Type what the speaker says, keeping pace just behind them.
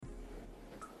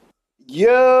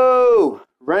Yo,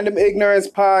 Random Ignorance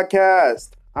Podcast.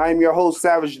 I am your host,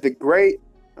 Savage the Great.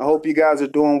 I hope you guys are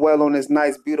doing well on this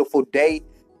nice, beautiful day,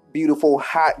 beautiful,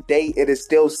 hot day. It is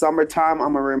still summertime.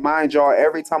 I'm going to remind y'all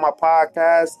every time I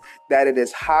podcast that it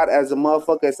is hot as a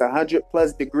motherfucker. It's 100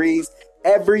 plus degrees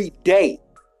every day.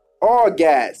 All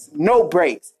gas, no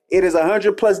breaks. It is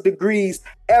 100 plus degrees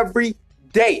every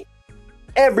day,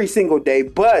 every single day.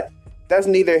 But that's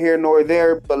neither here nor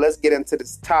there. But let's get into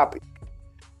this topic.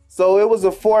 So it was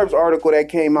a Forbes article that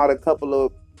came out a couple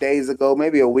of days ago,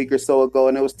 maybe a week or so ago,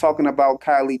 and it was talking about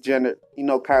Kylie Jenner. You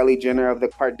know, Kylie Jenner of the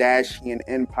Kardashian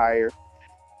empire.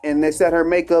 And they said her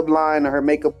makeup line or her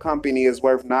makeup company is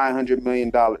worth $900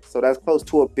 million. So that's close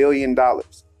to $1 billion.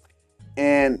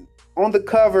 And on the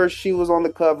cover, she was on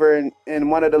the cover,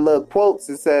 and one of the little quotes,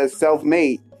 it says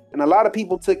self-made. And a lot of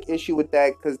people took issue with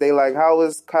that because they like, how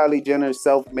is Kylie Jenner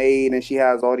self-made and she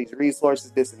has all these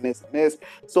resources, this and this and this.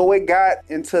 So it got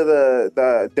into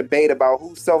the debate about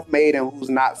who's self-made and who's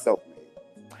not self-made.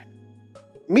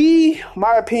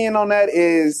 My opinion on that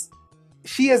is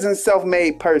she isn't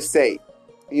self-made per se.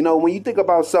 You know, when you think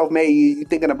about self-made, you're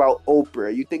thinking about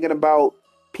Oprah. You're thinking about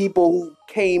people who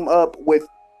came up with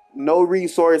no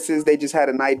resources. They just had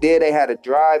an idea, they had a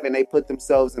drive, and they put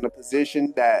themselves in a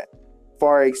position that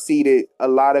far exceeded a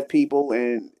lot of people,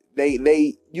 and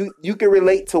you can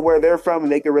relate to where they're from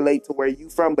and they can relate to where you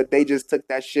from, but they just took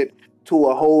that shit to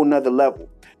a whole nother level.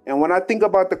 And when I think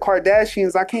about the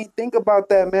Kardashians, I can't think about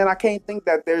that, man. I can't think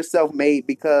that they're self-made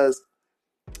because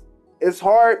it's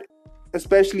hard,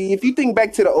 especially if you think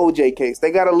back to the OJ case.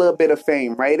 They got a little bit of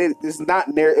fame, right?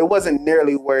 It wasn't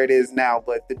nearly where it is now,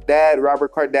 but the dad,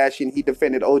 Robert Kardashian, he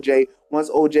defended OJ. Once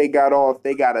OJ got off,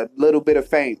 they got a little bit of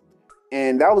fame.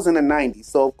 And that was in the 90s.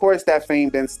 So, of course, that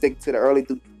fame didn't stick to the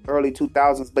early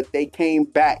 2000s. But they came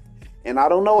back. And I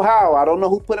don't know how. I don't know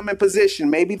who put them in position.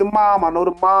 Maybe the mom. I know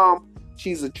the mom.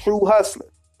 She's a true hustler.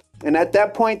 And at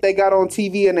that point, they got on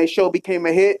TV and their show became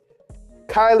a hit.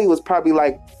 Kylie was probably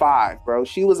like 5, bro.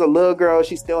 She was a little girl.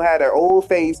 She still had her old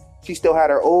face. She still had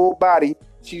her old body.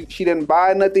 She didn't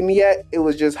buy nothing yet. It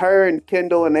was just her and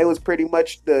Kendall. And they was pretty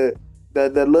much the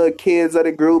little kids of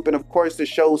the group. And of course the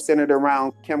show centered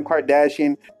around Kim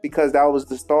Kardashian because that was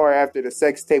the star after the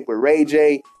sex tape with Ray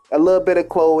J. A little bit of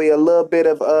Khloe, a little bit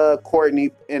of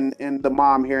Kourtney and the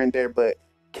mom here and there, but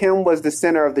Kim was the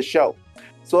center of the show.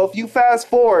 So if you fast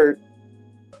forward,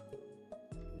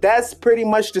 that's pretty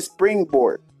much the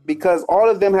springboard because all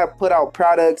of them have put out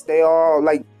products. They all,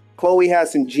 like, Khloe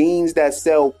has some jeans that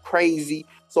sell crazy.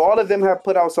 So all of them have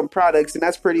put out some products, and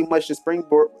that's pretty much the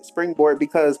springboard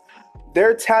because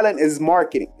their talent is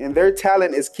marketing and their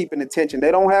talent is keeping attention.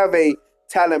 They don't have a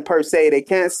talent per se. They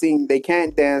can't sing, they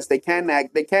can't dance, they can't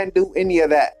act, they can't do any of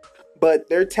that. But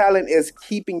their talent is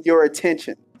keeping your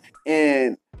attention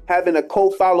and having a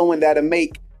cult following that'll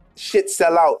make shit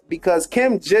sell out. Because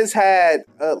Kim just had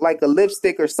like a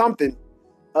lipstick or something,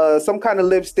 some kind of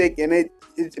lipstick, and it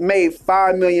made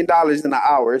 $5 million in an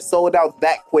hour. It sold out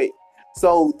that quick.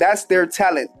 So that's their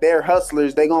talent. They're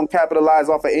hustlers. They're going to capitalize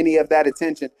off of any of that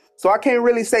attention. So I can't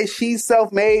really say she's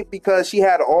self-made because she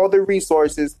had all the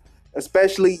resources,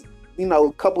 especially, you know,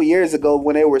 a couple years ago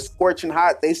when they were scorching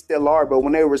hot. They still are, but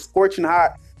when they were scorching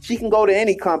hot, she can go to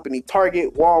any company,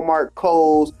 Target, Walmart,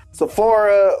 Kohl's,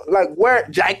 Sephora, like where,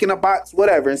 Jack in the Box,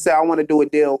 whatever, and say, I want to do a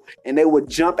deal. And they would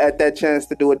jump at that chance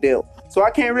to do a deal. So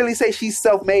I can't really say she's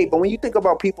self-made. But when you think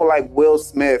about people like Will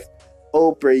Smith,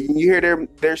 Oprah, you hear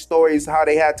their stories, how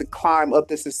they had to climb up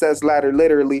the success ladder,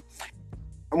 literally.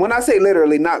 And when I say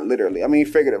literally, not literally, I mean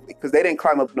figuratively, because they didn't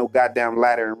climb up no goddamn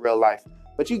ladder in real life.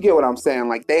 But you get what I'm saying.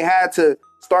 Like, they had to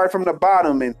start from the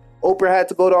bottom, and Oprah had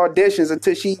to go to auditions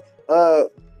until she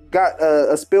got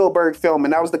a Spielberg film,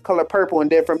 and that was The Color Purple. And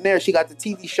then from there, she got the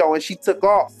TV show, and she took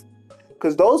off.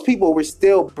 Because those people were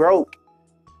still broke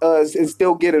and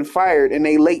still getting fired in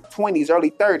their late 20s,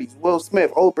 early 30s. Will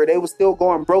Smith, Oprah, they were still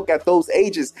going broke at those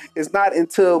ages. It's not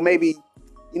until maybe,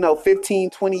 15,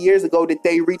 20 years ago that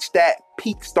they reached that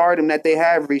peak stardom that they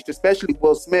have reached, especially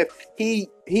Will Smith. He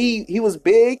was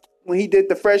big when he did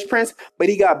The Fresh Prince, but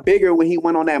he got bigger when he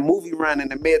went on that movie run in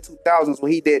the mid 2000s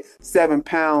when he did 7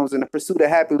 Pounds and The Pursuit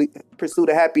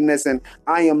of Happiness and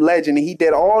I Am Legend. And he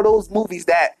did all those movies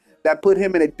that put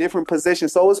him in a different position.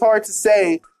 So it's hard to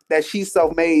say that she's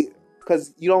self-made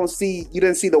because you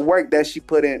didn't see the work that she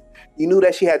put in. You knew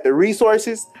that she had the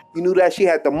resources, you knew that she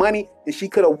had the money, and she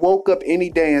could have woke up any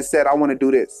day and said, I want to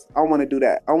do this, I want to do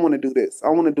that, I want to do this, I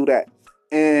want to do that.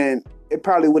 And it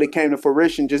probably would have came to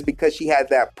fruition just because she had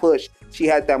that push. She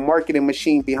had that marketing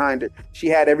machine behind her. She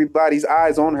had everybody's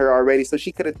eyes on her already, so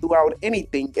she could have threw out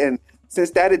anything and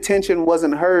since that attention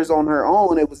wasn't hers on her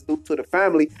own, it was due to the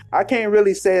family. I can't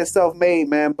really say it's self-made,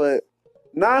 man, but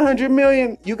 900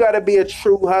 million, you got to be a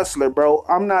true hustler, bro.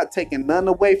 I'm not taking none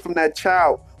away from that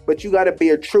child, but you got to be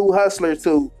a true hustler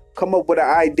to come up with an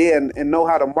idea and know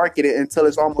how to market it until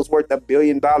it's almost worth $1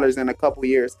 billion in a couple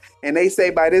years. And they say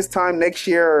by this time next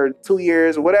year or 2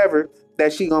 years or whatever,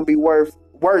 that she gonna be worth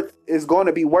is going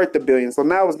to be worth $1 billion. So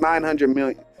now it's 900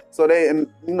 million. So they,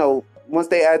 and you know, once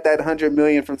they add that 100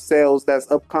 million from sales that's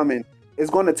upcoming, it's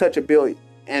going to touch $1 billion.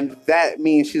 And that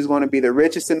means she's going to be the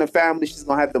richest in the family. She's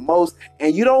going to have the most.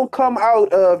 And you don't come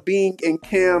out of being in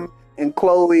Kim and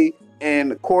Chloe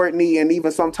and Courtney and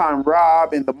even sometimes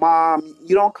Rob and the mom.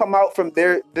 You don't come out from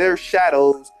their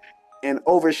shadows and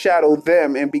overshadow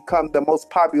them and become the most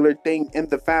popular thing in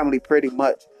the family pretty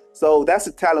much. So that's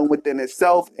a talent within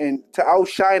itself. And to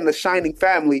outshine the shining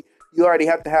family, you already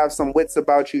have to have some wits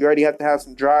about you. You already have to have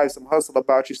some drive, some hustle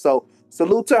about you. So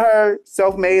salute to her,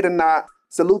 self-made or not.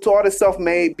 Salute to all the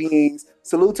self-made beings.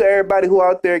 Salute to everybody who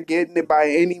out there getting it by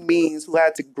any means, who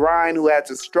had to grind, who had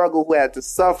to struggle, who had to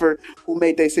suffer, who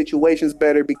made their situations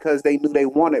better because they knew they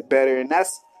wanted better. And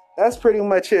that's pretty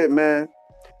much it, man.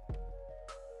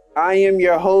 I am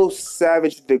your host,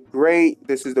 Savage the Great.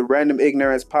 This is the Random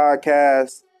Ignorance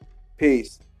Podcast.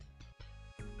 Peace.